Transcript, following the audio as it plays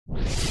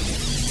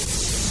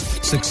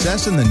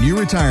Success in the New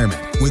Retirement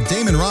with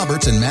Damon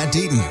Roberts and Matt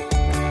Deaton.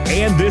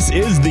 And this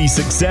is the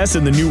Success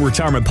in the New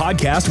Retirement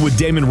podcast with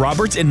Damon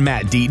Roberts and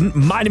Matt Deaton.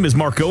 My name is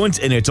Mark Owens,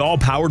 and it's all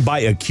powered by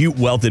Acute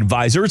Wealth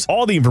Advisors.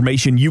 All the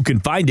information, you can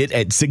find it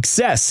at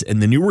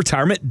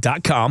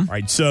successinthenewretirement.com. All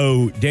right,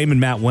 so Damon,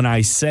 Matt, when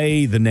I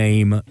say the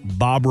name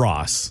Bob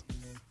Ross,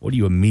 what do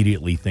you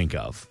immediately think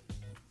of?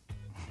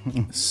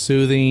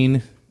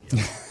 Soothing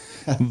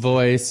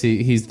voice.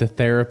 He's the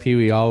therapy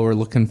we all were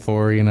looking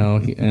for, you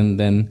know, and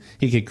then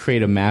he could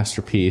create a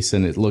masterpiece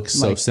and it looks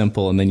so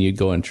simple, and then you'd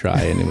go and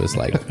try and it was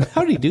like,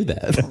 how did he do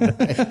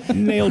that?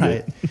 Nailed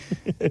it.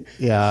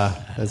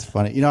 Yeah, that's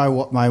funny. You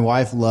know, my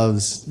wife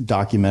loves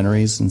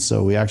documentaries, and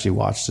so we actually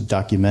watched a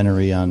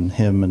documentary on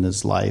him and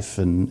his life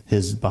and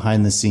his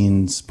behind the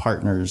scenes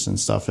partners and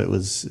stuff.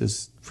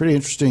 It's pretty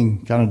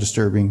interesting, kind of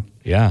disturbing.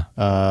 Yeah.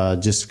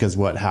 Just because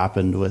what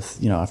happened with,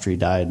 you know, after he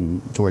died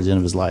and towards the end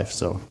of his life.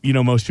 So, you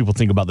know, most people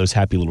think about those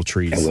happy little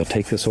trees. And we'll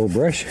take this old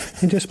brush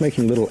and just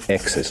making little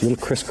X's, little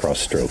crisscross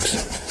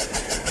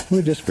strokes.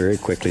 We'll just very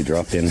quickly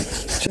drop in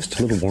just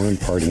a little warm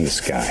part in the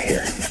sky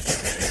here.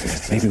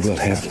 Maybe we'll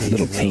have a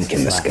little pink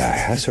in the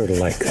sky. I sort of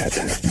like that.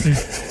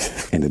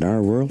 And in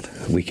our world,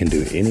 we can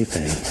do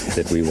anything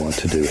that we want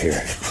to do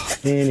here.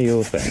 Any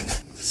old thing.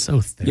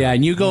 So thin. Yeah,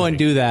 and you go and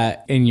do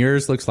that, and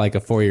yours looks like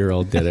a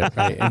 4-year-old did it,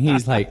 right? And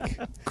he's like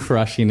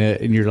crushing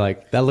it, and you're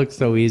like, that looks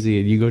so easy,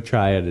 and you go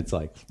try it, it's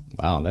like,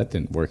 wow, that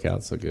didn't work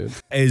out so good.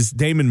 As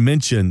Damon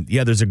mentioned,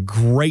 yeah, there's a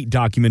great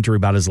documentary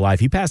about his life.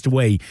 He passed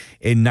away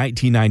in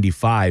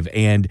 1995,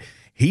 and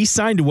he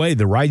signed away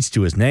the rights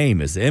to his name,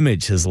 his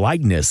image, his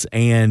likeness,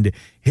 and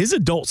his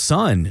adult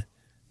son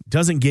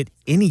doesn't get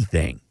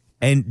anything.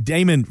 And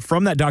Damon,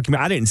 from that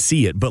document, I didn't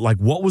see it, but like,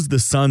 what was the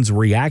son's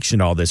reaction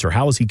to all this, or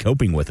how was he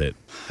coping with it?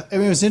 I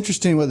mean, it was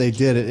interesting what they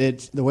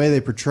did. The way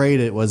they portrayed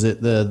it was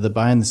the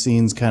behind the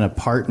scenes kind of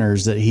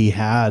partners that he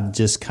had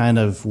just kind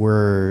of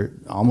were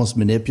almost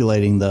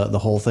manipulating the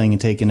whole thing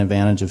and taking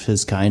advantage of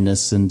his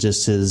kindness and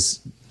just his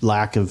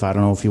lack of, I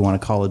don't know if you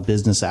want to call it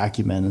business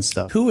acumen and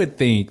stuff. Who would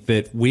think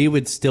that we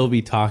would still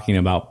be talking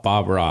about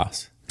Bob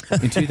Ross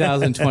in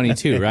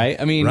 2022,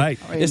 right? I mean,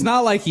 it's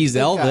not like he's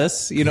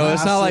Elvis, you know,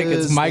 it's not like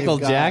it's Michael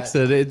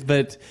Jackson,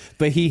 but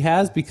he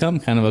has become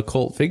kind of a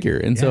cult figure.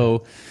 And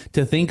so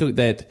to think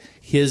that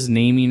his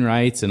naming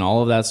rights and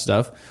all of that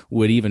stuff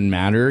would even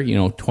matter, you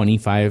know,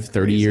 25,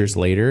 30 years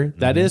later,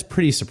 that is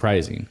pretty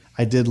surprising.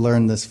 I did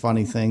learn this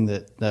funny thing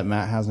that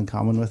Matt has in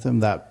common with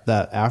him, that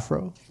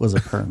afro was a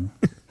perm.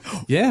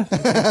 Yeah.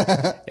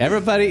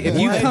 Everybody, if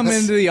you come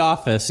into the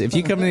office, if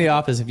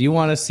you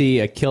want to see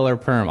a killer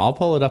perm, I'll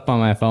pull it up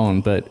on my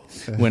phone. But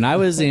when I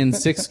was in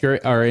sixth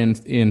grade, or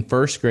in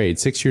first grade,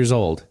 6 years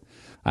old,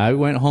 I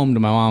went home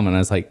to my mom and I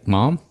was like,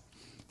 Mom,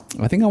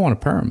 I think I want a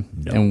perm.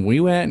 No. And we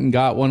went and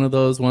got one of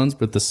those ones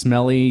with the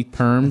smelly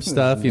perm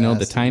stuff, you know,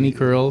 the tiny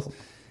curls.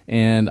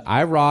 And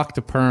I rocked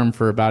a perm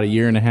for about 1.5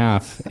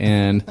 years,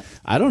 and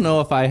I don't know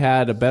if I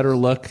had a better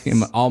look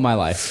in all my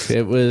life.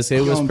 It was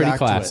pretty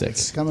classic.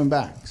 It's coming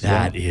back. So.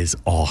 That is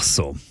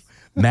awesome.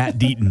 Matt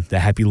Deaton, the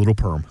happy little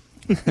perm.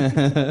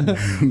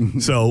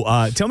 So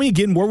tell me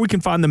again where we can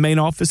find the main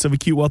office of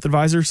Acute Wealth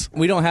Advisors.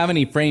 We don't have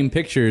any framed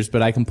pictures,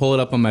 but I can pull it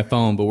up on my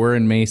phone. But we're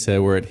in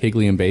Mesa. We're at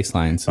Higley and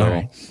Baseline.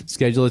 So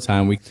schedule a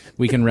time.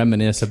 We can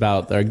reminisce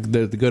about the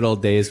good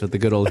old days with the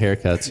good old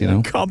haircuts, you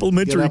know.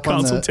 Complimentary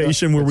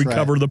consultation where we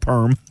cover the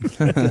perm.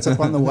 It's up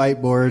on the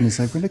whiteboard, and it's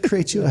like, we're going to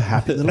create you a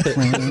happy little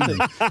plan.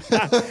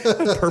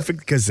 Perfect,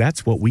 because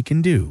that's what we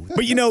can do.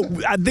 But, you know,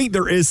 I think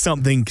there is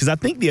something, because I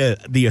think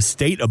the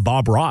estate of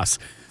Bob Ross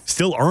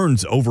still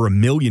earns over $1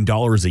 million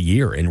a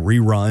year in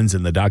reruns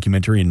and the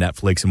documentary and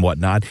Netflix and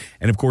whatnot.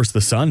 And of course,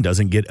 the son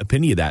doesn't get a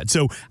penny of that.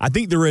 So I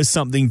think there is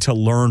something to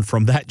learn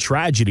from that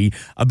tragedy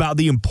about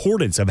the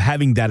importance of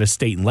having that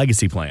estate and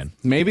legacy plan.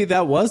 Maybe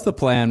that was the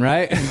plan,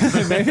 right?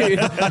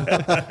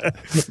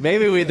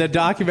 maybe the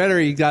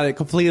documentary got it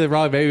completely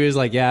wrong. Maybe he was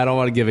like, yeah, I don't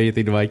want to give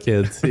anything to my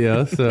kids. You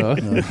know, so.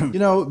 You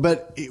know,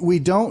 but we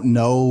don't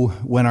know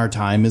when our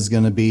time is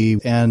going to be.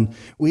 And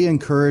we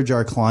encourage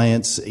our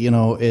clients, you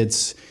know,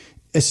 it's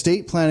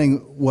estate planning.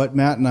 What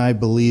Matt and I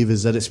believe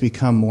is that it's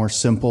become more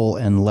simple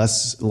and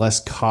less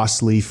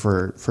costly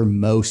for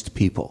most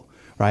people,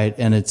 right?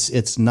 And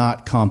it's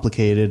not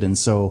complicated. And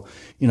so,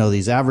 you know,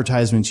 these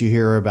advertisements you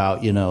hear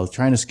about, you know,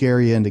 trying to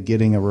scare you into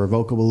getting a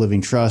revocable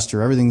living trust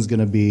or everything's going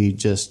to be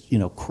just, you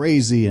know,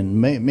 crazy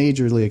and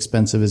majorly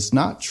expensive is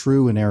not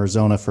true in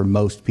Arizona for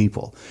most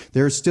people.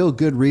 There are still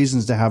good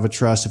reasons to have a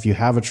trust. If you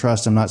have a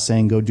trust, I'm not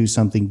saying go do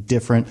something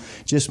different.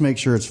 Just make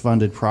sure it's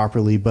funded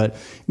properly, but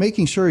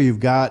making sure you've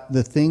got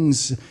the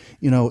things,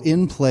 you know,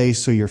 in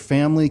place so your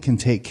family can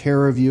take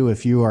care of you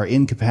if you are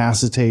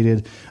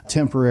incapacitated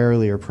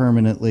temporarily or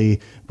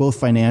permanently. both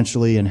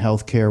financially and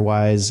healthcare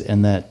wise,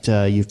 and that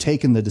you've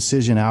taken the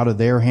decision out of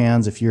their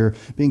hands if you're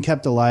being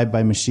kept alive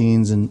by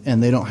machines and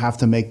they don't have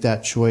to make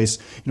that choice.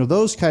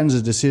 Those kinds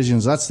of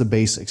decisions, that's the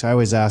basics. I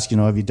always ask,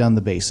 have you done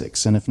the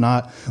basics? And if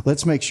not,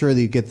 let's make sure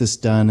that you get this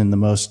done in the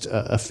most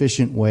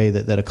efficient way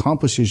that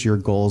accomplishes your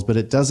goals, but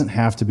it doesn't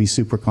have to be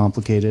super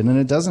complicated and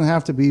it doesn't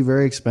have to be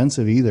very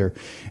expensive either.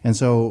 And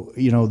so,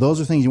 those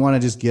are things you want to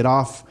just get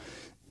off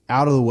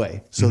out of the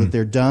way so that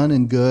they're done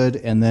and good,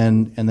 and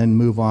then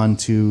move on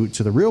to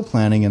the real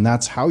planning. And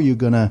that's how you're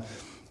going to,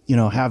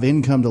 have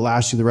income to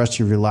last you the rest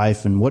of your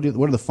life. And what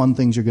are the fun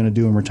things you're going to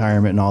do in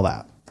retirement and all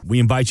that. We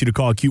invite you to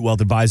call Acute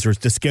Wealth Advisors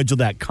to schedule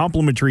that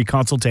complimentary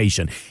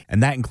consultation.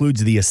 And that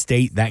includes the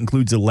estate. That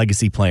includes the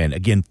legacy plan.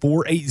 Again,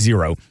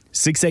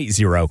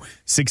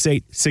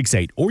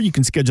 480-680-6868. Or you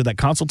can schedule that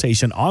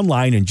consultation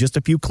online in just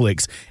a few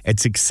clicks at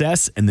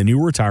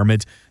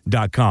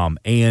successinthenewretirement.com.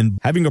 And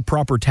having a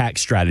proper tax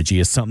strategy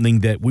is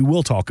something that we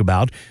will talk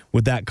about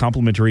with that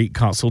complimentary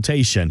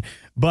consultation.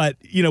 But,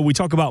 we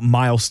talk about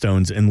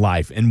milestones in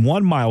life. And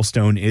one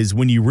milestone is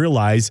when you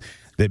realize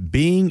that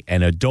being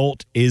an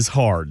adult is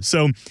hard.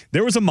 So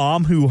there was a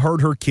mom who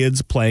heard her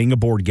kids playing a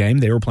board game.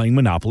 They were playing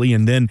Monopoly,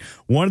 and then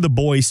one of the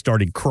boys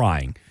started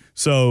crying.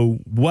 So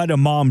what a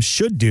mom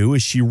should do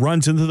is she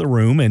runs into the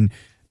room and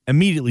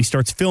immediately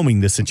starts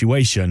filming the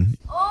situation.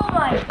 Oh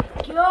my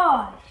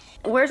gosh.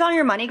 Where's all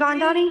your money gone,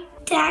 Donnie?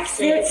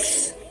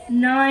 Taxes.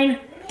 9,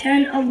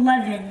 10,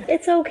 11.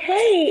 It's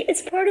okay.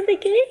 It's part of the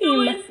game.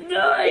 No, it's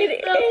not.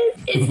 It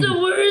is. It's the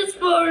worst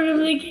part of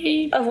the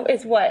game. Oh,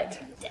 it's what?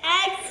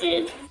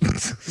 Taxes.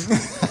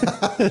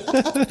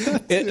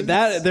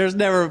 There's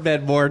never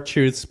been more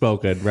truth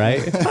spoken,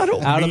 right?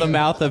 Out of the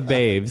mouth of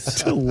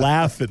babes. To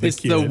laugh at the It's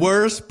kid. the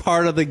worst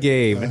part of the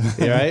game,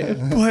 right?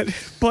 But,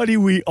 buddy,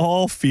 we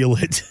all feel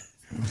it.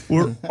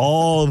 We're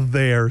all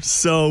there.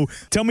 So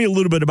tell me a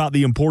little bit about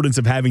the importance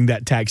of having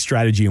that tax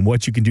strategy and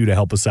what you can do to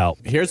help us out.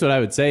 Here's what I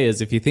would say is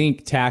if you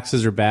think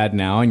taxes are bad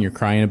now and you're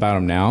crying about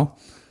them now,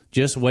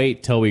 just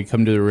wait till we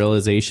come to the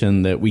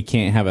realization that we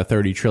can't have a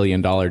 $30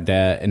 trillion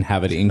debt and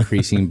have it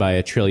increasing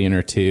by $1 trillion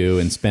or $2 trillion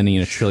and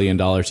spending $1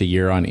 trillion a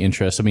year on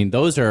interest. I mean,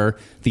 those are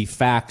the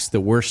facts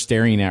that we're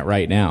staring at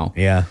right now.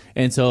 Yeah.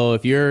 And so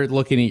if you're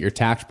looking at your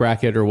tax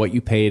bracket or what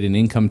you paid in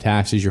income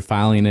taxes, you're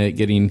filing it,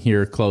 getting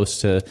here close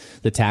to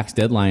the tax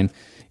deadline.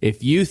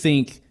 If you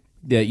think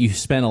that you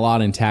spent a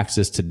lot in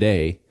taxes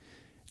today,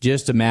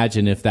 just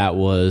imagine if that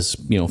was,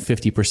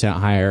 50%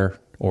 higher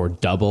or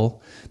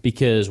double,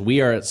 because we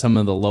are at some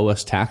of the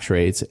lowest tax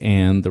rates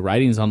and the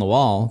writing's on the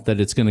wall that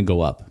it's going to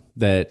go up,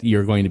 that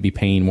you're going to be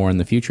paying more in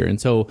the future.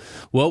 And so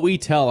what we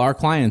tell our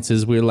clients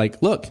is we're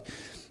like, look,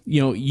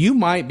 you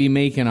might be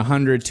making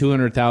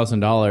 $100,000,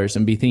 $200,000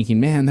 and be thinking,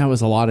 man, that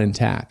was a lot in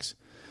tax.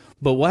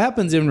 But what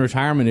happens in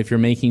retirement if you're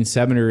making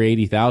 $70,000 or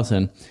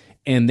 $80,000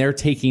 and they're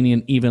taking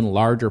an even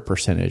larger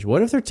percentage?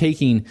 What if they're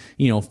taking,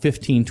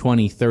 15,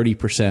 20,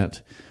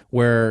 30%?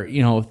 Where,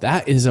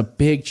 that is a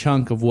big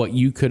chunk of what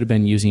you could have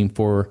been using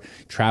for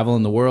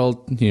traveling the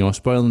world,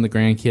 spoiling the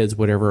grandkids,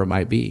 whatever it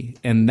might be.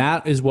 And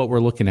that is what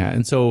we're looking at.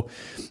 And so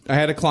I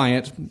had a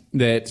client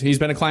that he's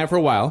been a client for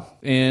a while.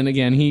 And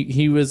again,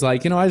 he was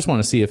like, I just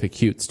want to see if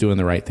Acute's doing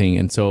the right thing.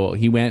 And so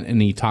he went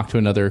and he talked to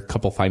another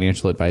couple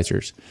financial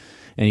advisors.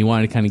 And he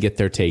wanted to kind of get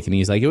their take. And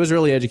he's like, it was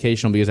really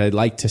educational because I'd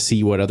like to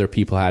see what other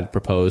people had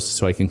proposed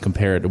so I can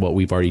compare it to what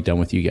we've already done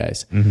with you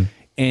guys. Mm-hmm.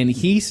 And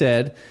he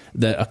said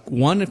that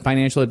one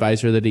financial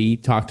advisor that he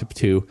talked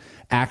to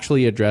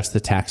actually addressed the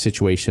tax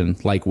situation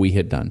like we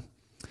had done.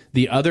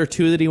 The other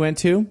two that he went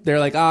to, they're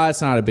like,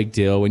 it's not a big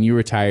deal. When you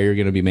retire, you're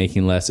going to be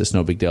making less. It's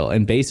no big deal.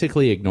 And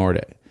basically ignored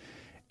it.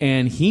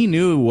 And he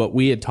knew what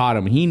we had taught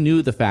him. He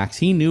knew the facts.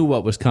 He knew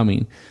what was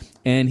coming.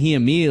 And he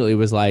immediately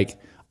was like,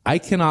 I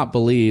cannot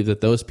believe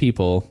that those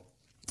people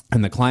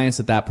and the clients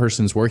that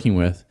person's working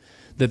with,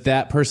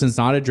 that person's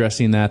not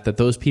addressing that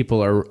those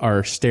people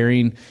are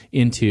staring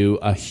into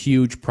a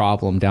huge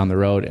problem down the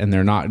road and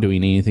they're not doing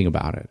anything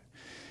about it.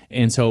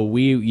 And so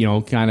we,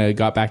 kind of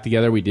got back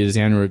together. We did his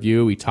annual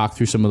review. We talked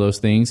through some of those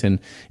things, and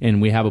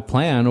we have a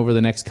plan over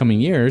the next coming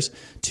years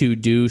to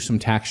do some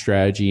tax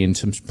strategy and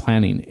some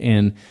planning.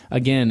 And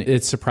again,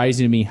 it's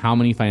surprising to me how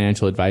many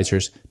financial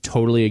advisors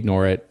totally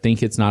ignore it,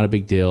 think it's not a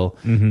big deal,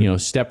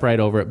 step right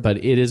over it.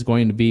 But it is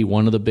going to be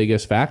one of the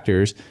biggest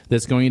factors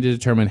that's going to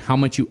determine how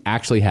much you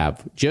actually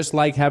have. Just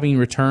like having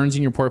returns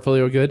in your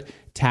portfolio are good,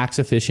 tax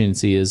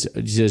efficiency is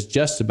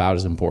just about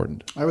as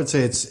important. I would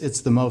say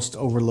it's the most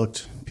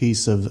overlooked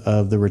piece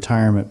of the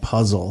retirement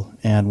puzzle,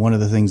 and one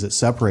of the things that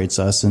separates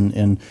us,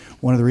 and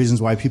one of the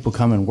reasons why people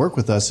come and work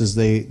with us is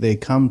they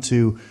come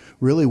to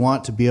really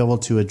want to be able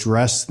to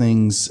address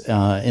things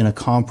in a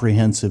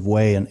comprehensive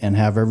way and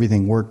have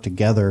everything work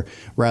together,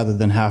 rather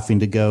than having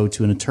to go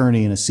to an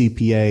attorney and a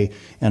CPA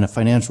and a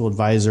financial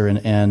advisor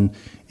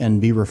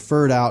and be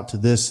referred out to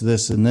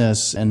this, and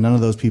this, and none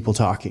of those people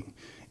talking.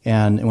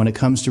 And when it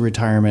comes to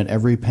retirement,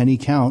 every penny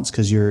counts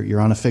because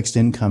you're on a fixed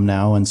income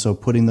now. And so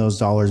putting those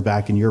dollars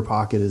back in your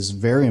pocket is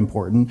very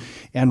important.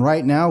 And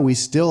right now we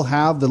still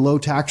have the low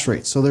tax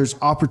rates. So there's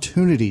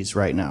opportunities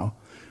right now.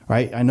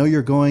 right? I know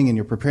you're going and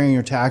you're preparing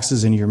your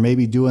taxes and you're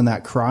maybe doing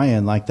that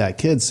crying like that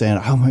kid saying,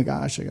 oh my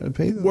gosh, I got to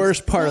pay this.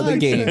 Worst part of the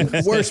game.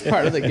 Worst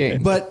part of the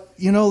game. But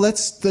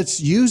let's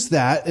use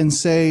that and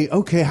say,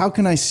 okay, how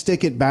can I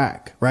stick it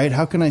back, right?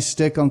 How can I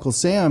stick Uncle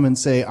Sam and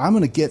say, I'm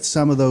going to get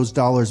some of those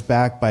dollars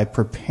back by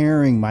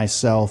preparing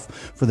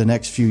myself for the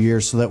next few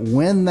years so that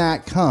when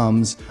that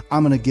comes,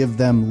 I'm going to give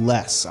them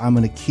less. I'm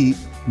going to keep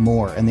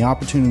more. And the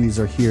opportunities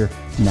are here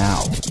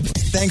now.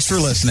 Thanks for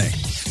listening.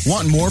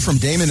 Want more from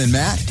Damon and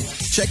Matt?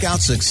 Check out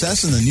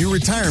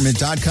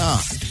successinthenewretirement.com.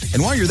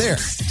 And while you're there,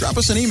 drop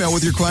us an email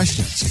with your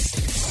questions.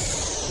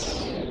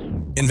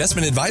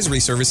 Investment advisory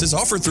services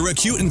offered through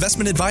Acute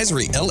Investment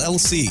Advisory,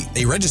 LLC,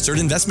 a registered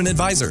investment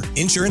advisor.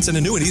 Insurance and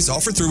annuities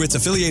offered through its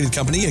affiliated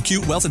company,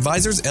 Acute Wealth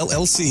Advisors,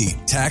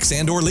 LLC. Tax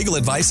and or legal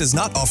advice is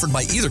not offered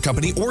by either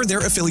company or their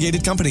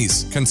affiliated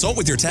companies. Consult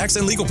with your tax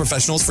and legal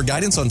professionals for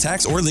guidance on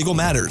tax or legal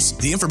matters.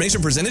 The information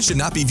presented should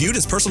not be viewed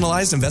as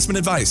personalized investment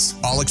advice.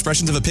 All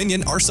expressions of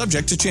opinion are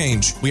subject to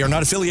change. We are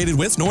not affiliated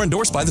with nor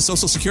endorsed by the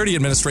Social Security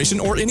Administration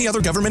or any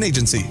other government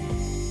agency.